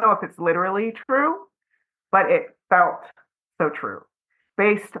 I don't know if it's literally true, but it felt so true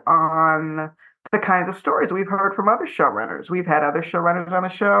based on the kinds of stories we've heard from other showrunners. We've had other showrunners on the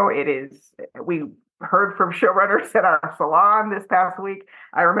show. We heard from showrunners at our salon this past week.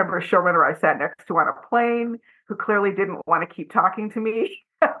 I remember a showrunner I sat next to on a plane who clearly didn't want to keep talking to me,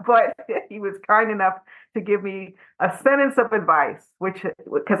 but he was kind enough to give me a sentence of advice,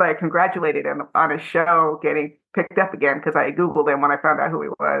 because I congratulated him on his show getting picked up again, because I Googled him when I found out who he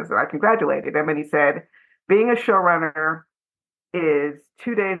was, and I congratulated him, and he said, being a showrunner is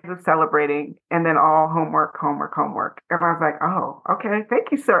 2 days of celebrating and then all homework. And I was like, oh, okay,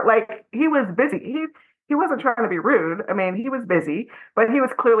 thank you, sir. Like, he was busy. He wasn't trying to be rude. I mean, he was busy, but he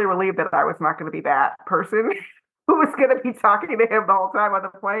was clearly relieved that I was not going to be that person who was going to be talking to him the whole time on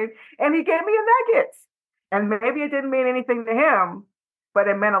the plane. And he gave me a nugget. And maybe it didn't mean anything to him, but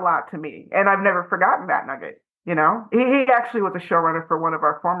it meant a lot to me. And I've never forgotten that nugget. He actually was a showrunner for one of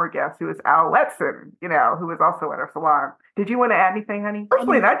our former guests, who was Al Letson, who was also at our salon. Did you want to add anything, honey?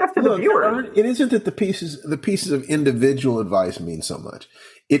 Personally, not just to the viewers. It isn't that the pieces of individual advice mean so much.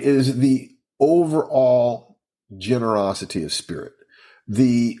 It is the overall generosity of spirit.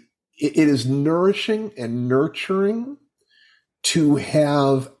 It is nourishing and nurturing to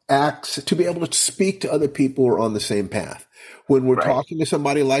have access, to be able to speak to other people who are on the same path. When we're talking to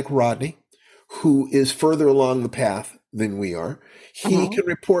somebody like Rodney, who is further along the path than we are, he can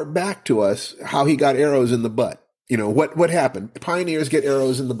report back to us how he got arrows in the butt. What happened? Pioneers get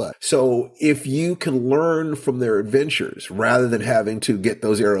arrows in the butt. So if you can learn from their adventures rather than having to get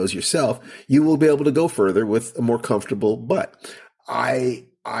those arrows yourself, you will be able to go further with a more comfortable butt. I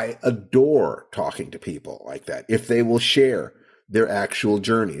adore talking to people like that, if they will share their actual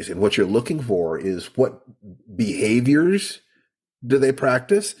journeys. And what you're looking for is, what behaviors do they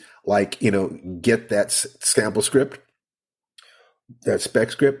practice? Like, get that sample script, that spec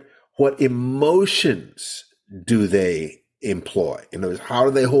script. What emotions do they employ? In other words, how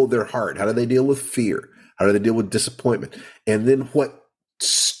do they hold their heart? How do they deal with fear? How do they deal with disappointment? And then what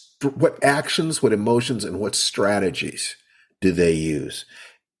actions, what emotions, and what strategies do they use?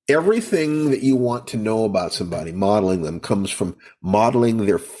 Everything that you want to know about somebody, modeling them, comes from modeling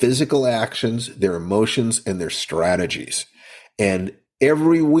their physical actions, their emotions, and their strategies. And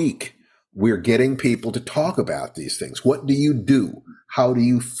every week, we're getting people to talk about these things. What do you do? How do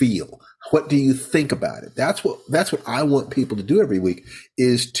you feel? What do you think about it? That's what I want people to do every week,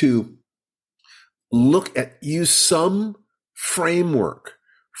 is to use some framework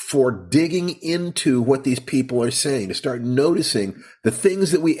for digging into what these people are saying, to start noticing the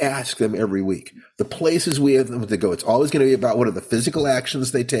things that we ask them every week, the places we have them to go. It's always going to be about what are the physical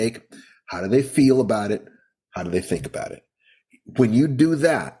actions they take, how do they feel about it, how do they think about it. When you do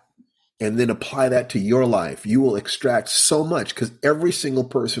that and then apply that to your life, you will extract so much, because every single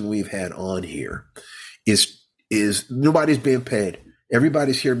person we've had on here is nobody's being paid.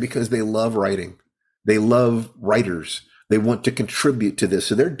 Everybody's here because they love writing. They love writers. They want to contribute to this.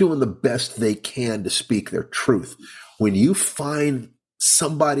 So they're doing the best they can to speak their truth. When you find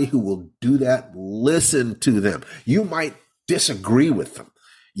somebody who will do that, listen to them. You might disagree with them,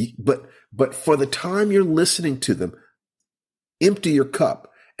 but for the time you're listening to them, empty your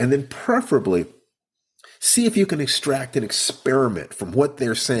cup, and then preferably see if you can extract an experiment from what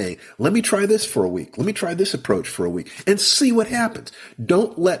they're saying. Let me try this for a week. Let me try this approach for a week and see what happens.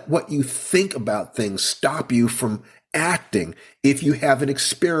 Don't let what you think about things stop you from acting if you haven't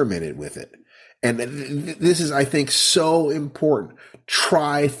experimented with it. And this is, I think, so important.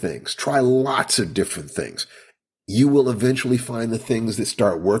 Try things. Try lots of different things. You will eventually find the things that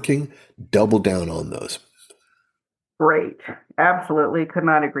start working. Double down on those. Great. Absolutely. Could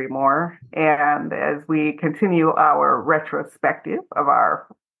not agree more. And as we continue our retrospective of our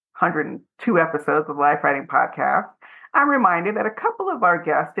 102 episodes of Life Writing Podcast, I'm reminded that a couple of our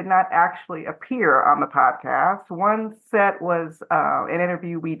guests did not actually appear on the podcast. One set was an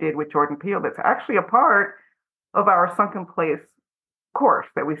interview we did with Jordan Peele that's actually a part of our Sunken Place course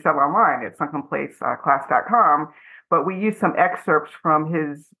that we sell online at sunkenplaceclass.com. But we used some excerpts from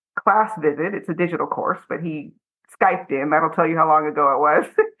his class visit. It's a digital course, but he Skyped in, that'll tell you how long ago it was,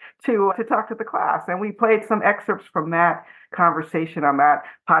 to talk to the class. And we played some excerpts from that conversation on that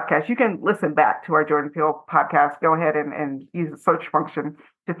podcast. You can listen back to our Jordan Peele podcast. Go ahead and use the search function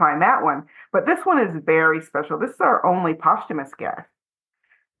to find that one. But this one is very special. This is our only posthumous guest.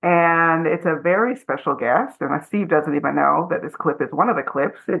 And it's a very special guest. And Steve doesn't even know that this clip is one of the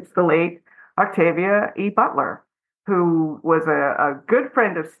clips. It's the late Octavia E. Butler, who was a good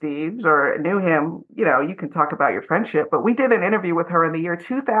friend of Steve's, or knew him. You know, you can talk about your friendship, but we did an interview with her in the year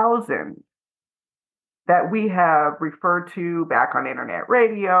 2000 that we have referred to back on internet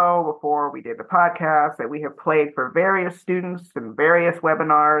radio before we did the podcast, that we have played for various students and various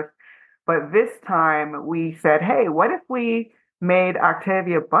webinars. But this time we said, hey, what if we made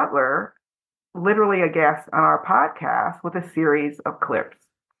Octavia Butler literally a guest on our podcast with a series of clips?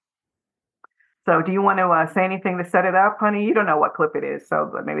 So do you want to say anything to set it up, honey? You don't know what clip it is,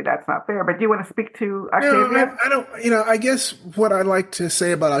 so maybe that's not fair. But do you want to speak to Octavia? No, I don't. I guess what I'd like to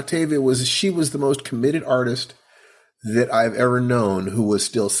say about Octavia was she was the most committed artist that I've ever known who was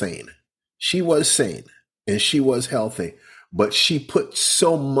still sane. She was sane and she was healthy, but she put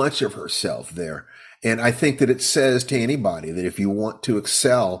so much of herself there. And I think that it says to anybody that if you want to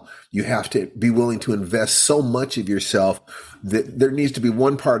excel, you have to be willing to invest so much of yourself that there needs to be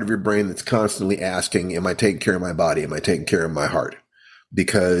one part of your brain that's constantly asking, am I taking care of my body? Am I taking care of my heart?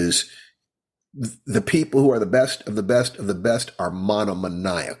 Because the people who are the best of the best of the best are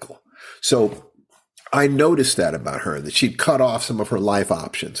monomaniacal. So I noticed that about her, that she'd cut off some of her life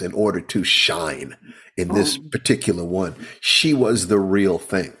options in order to shine in this particular one. She was the real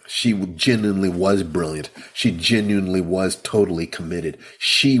thing. She genuinely was brilliant. She genuinely was totally committed.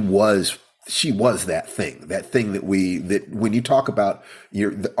 She was that thing that when you talk about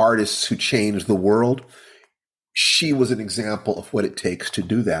the artists who changed the world, she was an example of what it takes to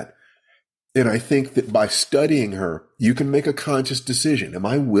do that. And I think that by studying her, you can make a conscious decision. Am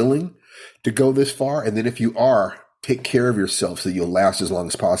I willing to go this far? And then if you are, take care of yourself so you'll last as long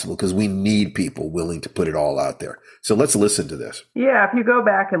as possible, because we need people willing to put it all out there. So let's listen to this. Yeah, if you go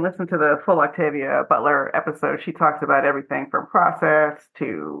back and listen to the full Octavia Butler episode, she talks about everything from process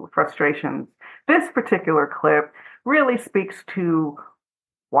to frustrations. This particular clip really speaks to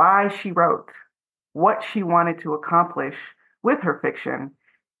why she wrote, what she wanted to accomplish with her fiction,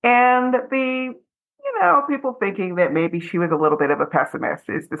 and people thinking that maybe she was a little bit of a pessimist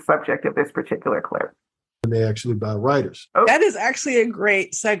is the subject of this particular clip. and they actually buy writers. That is actually a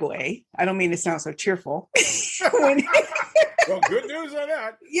great segue. I don't mean to sound so cheerful. Well, good news on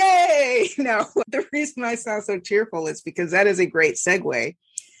that. Yay! No, the reason I sound so cheerful is because that is a great segue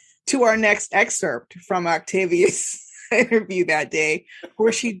to our next excerpt from Octavia's interview that day,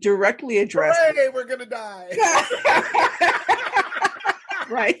 where she directly addressed. Hooray, we're gonna die.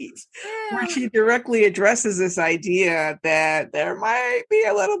 Right. Where she directly addresses this idea that there might be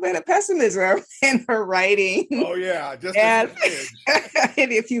a little bit of pessimism in her writing. Oh, yeah. Just and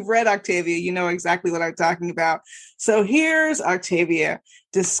if you've read Octavia, you know exactly what I'm talking about. So here's Octavia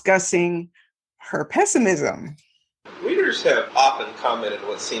discussing her pessimism. Readers have often commented on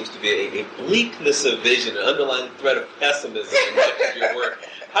what seems to be a bleakness of vision, an underlying threat of pessimism in much of your work.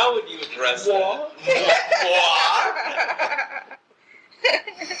 How would you address that?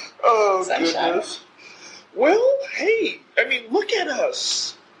 Oh, Sunshine. goodness. Well, hey, I mean, look at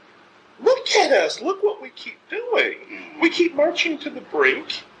us. Look at us. Look what we keep doing. We keep marching to the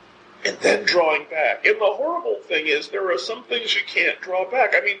brink and then drawing back. And the horrible thing is there are some things you can't draw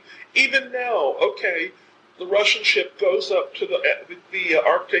back. I mean, even now, okay, the Russian ship goes up to the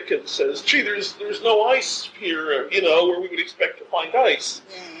Arctic and says, gee, there's no ice here, you know, where we would expect to find ice.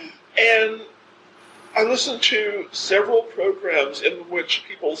 And I listened to several programs in which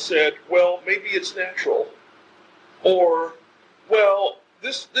people said, well, maybe it's natural. Or, well,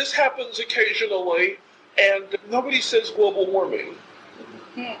 this happens occasionally, and nobody says global warming.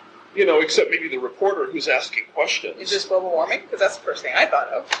 You know, except maybe the reporter who's asking questions. Is this global warming? Because that's the first thing I thought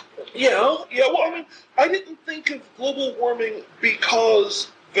of. Yeah. Well, I mean, I didn't think of global warming because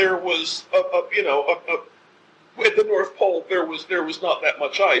there was at the North Pole, there was not that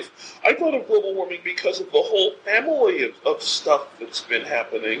much ice. I thought of global warming because of the whole family of stuff that's been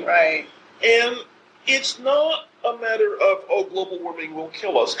happening. Right. And it's not a matter of, oh, global warming will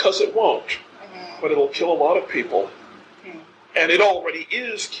kill us, because it won't. But it'll kill a lot of people. And it already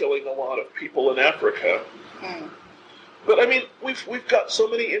is killing a lot of people in Africa. But, I mean, we've got so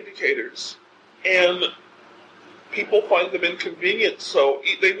many indicators, and people find them inconvenient, so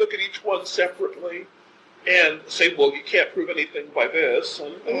they look at each one separately and say, well, you can't prove anything by this.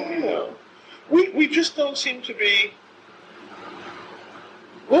 And you know, we just don't seem to be.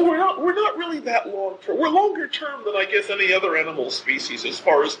 Well, we're not really that long term. We're longer term than I guess any other animal species as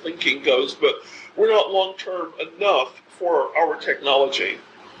far as thinking goes, but we're not long term enough for our technology.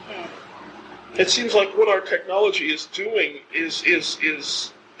 It seems like what our technology is doing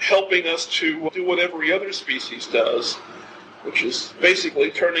is helping us to do what every other species does, which is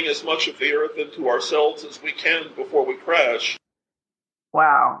basically turning as much of the Earth into ourselves as we can before we crash.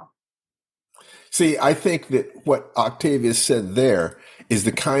 Wow. See, I think that what Octavia said there is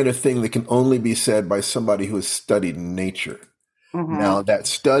the kind of thing that can only be said by somebody who has studied nature. Now, that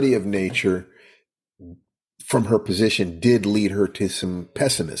study of nature from her position did lead her to some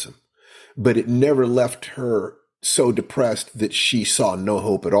pessimism, but it never left her so depressed that she saw no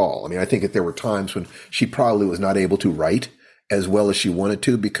hope at all. I mean, I think that there were times when she probably was not able to write as well as she wanted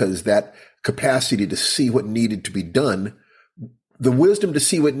to, because that capacity to see what needed to be done, the wisdom to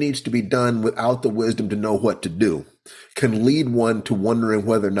see what needs to be done without the wisdom to know what to do, can lead one to wondering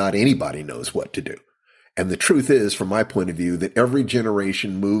whether or not anybody knows what to do. And the truth is, from my point of view, that every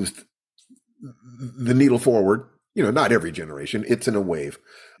generation moves the needle forward. You know, not every generation, it's in a wave.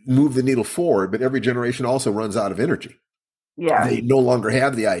 Move the needle forward, but every generation also runs out of energy. Yeah. They no longer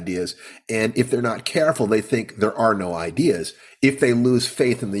have the ideas. And if they're not careful, they think there are no ideas if they lose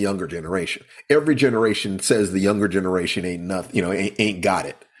faith in the younger generation. Every generation says the younger generation ain't nothing, you know, ain't got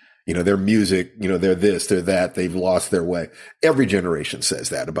it. You know, their music, you know, they're this, they're that, they've lost their way. Every generation says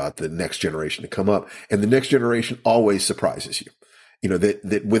that about the next generation to come up. And the next generation always surprises you. You know,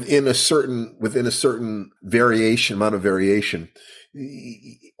 that within a certain amount of variation,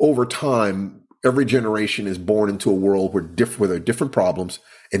 over time, every generation is born into a world where there are different problems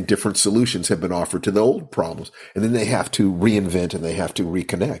and different solutions have been offered to the old problems. And then they have to reinvent and they have to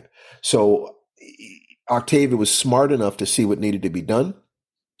reconnect. So Octavia was smart enough to see what needed to be done,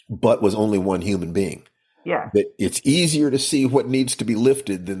 but was only one human being. Yeah. That it's easier to see what needs to be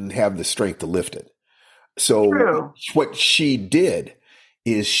lifted than have the strength to lift it. So what she did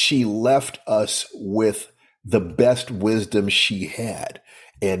is she left us with the best wisdom she had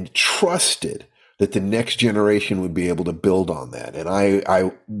and trusted that the next generation would be able to build on that. And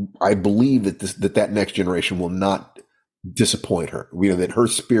I believe that that next generation will not disappoint her. You know, that her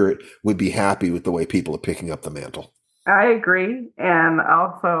spirit would be happy with the way people are picking up the mantle. I agree. And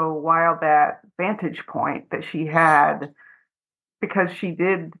also, while that vantage point that she had, because she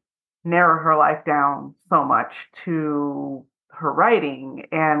did narrow her life down so much to her writing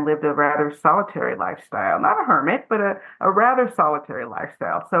and lived a rather solitary lifestyle. Not a hermit, but a rather solitary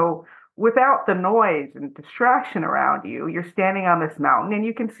lifestyle. So without the noise and distraction around you, you're standing on this mountain and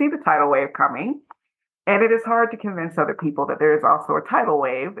you can see the tidal wave coming. And it is hard to convince other people that there is also a tidal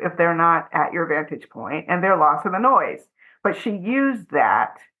wave if they're not at your vantage point and they're lost in the noise. But she used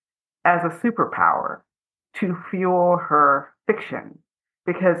that as a superpower to fuel her fiction,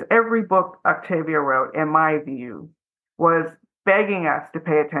 because every book Octavia wrote, in my view, was begging us to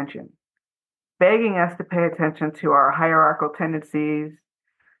pay attention to our hierarchical tendencies,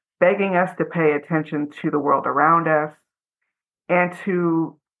 begging us to pay attention to the world around us, and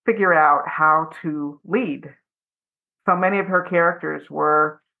to figure out how to lead. So many of her characters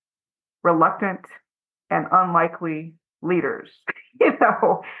were reluctant and unlikely leaders,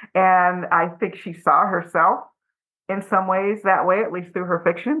 and I think she saw herself in some ways that way, at least through her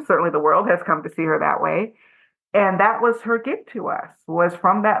fiction. Certainly the world has come to see her that way. And that was her gift to us, was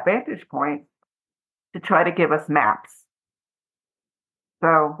from that vantage point to try to give us maps.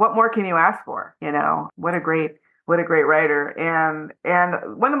 So what more can you ask for? What a great writer. And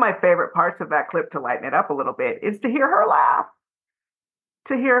one of my favorite parts of that clip, to lighten it up a little bit, is to hear her laugh.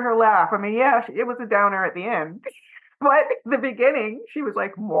 I mean, yeah, it was a downer at the end, but the beginning, she was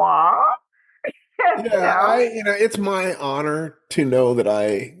like, moi. Yeah, it's my honor to know that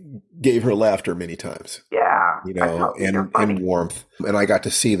I gave her laughter many times. Yeah. And warmth. And I got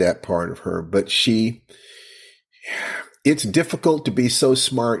to see that part of her. But it's difficult to be so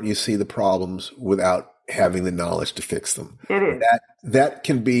smart and you see the problems without having the knowledge to fix them. It is. That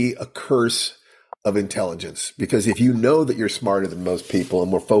can be a curse of intelligence, because if you know that you're smarter than most people and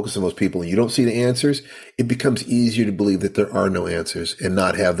more focused than most people and you don't see the answers, it becomes easier to believe that there are no answers and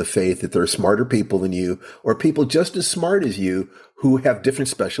not have the faith that there are smarter people than you or people just as smart as you who have different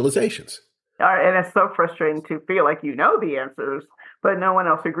specializations. And it's so frustrating to feel like you know the answers, but no one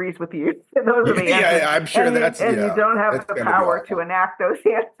else agrees with you. Those are the answers. Yeah, I'm sure you don't have the power to enact those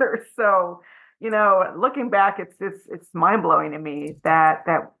answers. So, looking back, it's mind blowing to me that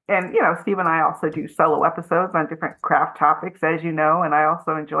Steve and I also do solo episodes on different craft topics, as you know, and I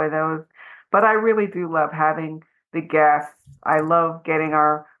also enjoy those. But I really do love having the guests. I love getting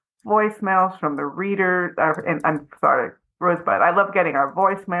our voicemails from the readers. Rosebud. I love getting our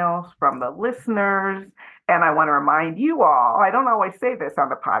voicemails from the listeners. And I want to remind you all, I don't always say this on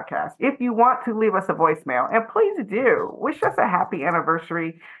the podcast, if you want to leave us a voicemail, and please do, wish us a happy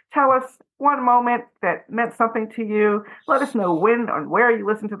anniversary. Tell us one moment that meant something to you. Let us know when and where you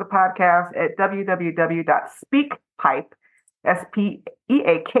listen to the podcast at www.speakpipe,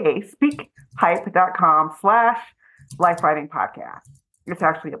 S-P-E-A-K, speakpipe.com/lifewriting podcast. It's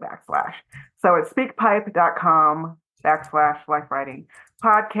actually a backslash. So it's speakpipe.com/lifewriting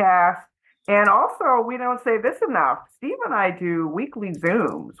podcast. And also, we don't say this enough. Steve and I do weekly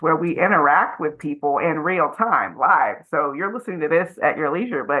Zooms where we interact with people in real time, live. So you're listening to this at your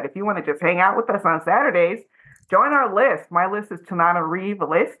leisure. But if you want to just hang out with us on Saturdays, join our list. My list is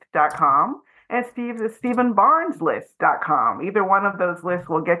TananaReeveList.com and Steve's is StephenBarnesList.com. Either one of those lists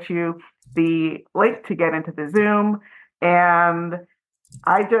will get you the link to get into the Zoom. And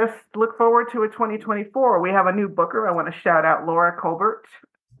I just look forward to a 2024. We have a new booker. I want to shout out Laura Colbert.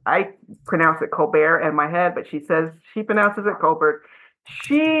 I pronounce it Colbert in my head, but she pronounces it Colbert.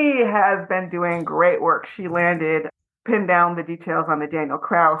 She has been doing great work. She pinned down the details on the Daniel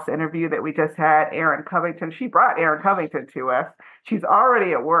Krauss interview that we just had, Aaron Covington. She brought Aaron Covington to us. She's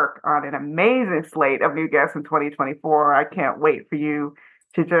already at work on an amazing slate of new guests in 2024. I can't wait for you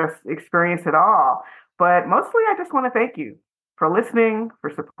to just experience it all. But mostly, I just want to thank you for listening,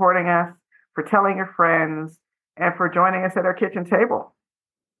 for supporting us, for telling your friends, and for joining us at our kitchen table.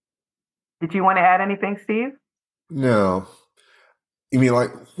 Did you want to add anything, Steve? No. You mean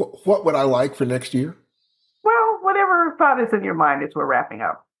like, what would I like for next year? Well, whatever thought is in your mind as we're wrapping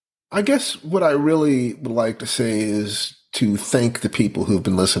up. I guess what I really would like to say is to thank the people who've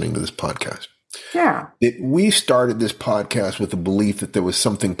been listening to this podcast. Yeah. We started this podcast with the belief that there was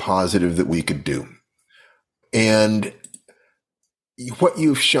something positive that we could do. And what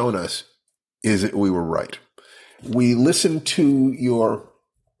you've shown us is that we were right. We listened to your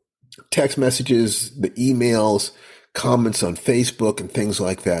text messages, the emails, comments on Facebook and things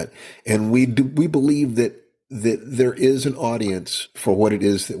like that. And we believe that there is an audience for what it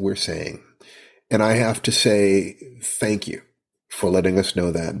is that we're saying. And I have to say thank you for letting us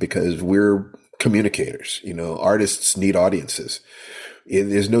know that, because we're communicators. Artists need audiences.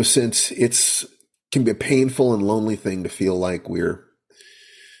 There's no sense. It can be a painful and lonely thing to feel like we're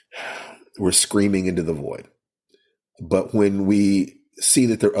screaming into the void. But when we see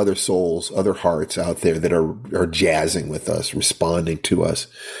that there are other souls, other hearts out there that are jazzing with us, responding to us.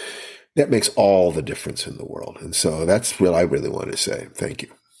 That makes all the difference in the world. And so that's what I really want to say. Thank you.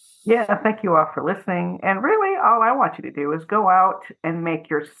 Yeah, thank you all for listening. And really, all I want you to do is go out and make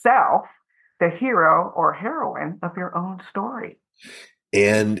yourself the hero or heroine of your own story.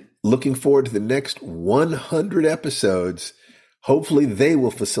 And looking forward to the next 100 episodes. Hopefully they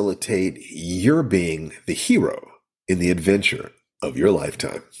will facilitate your being the hero in the adventure of your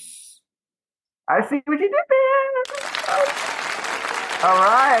lifetime. I see what you did there. All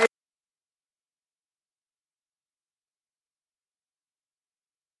right.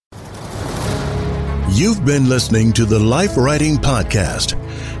 You've been listening to the Life Writing Podcast.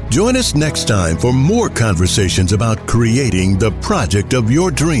 Join us next time for more conversations about creating the project of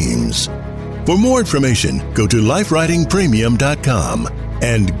your dreams. For more information, go to lifewritingpremium.com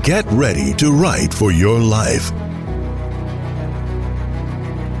and get ready to write for your life.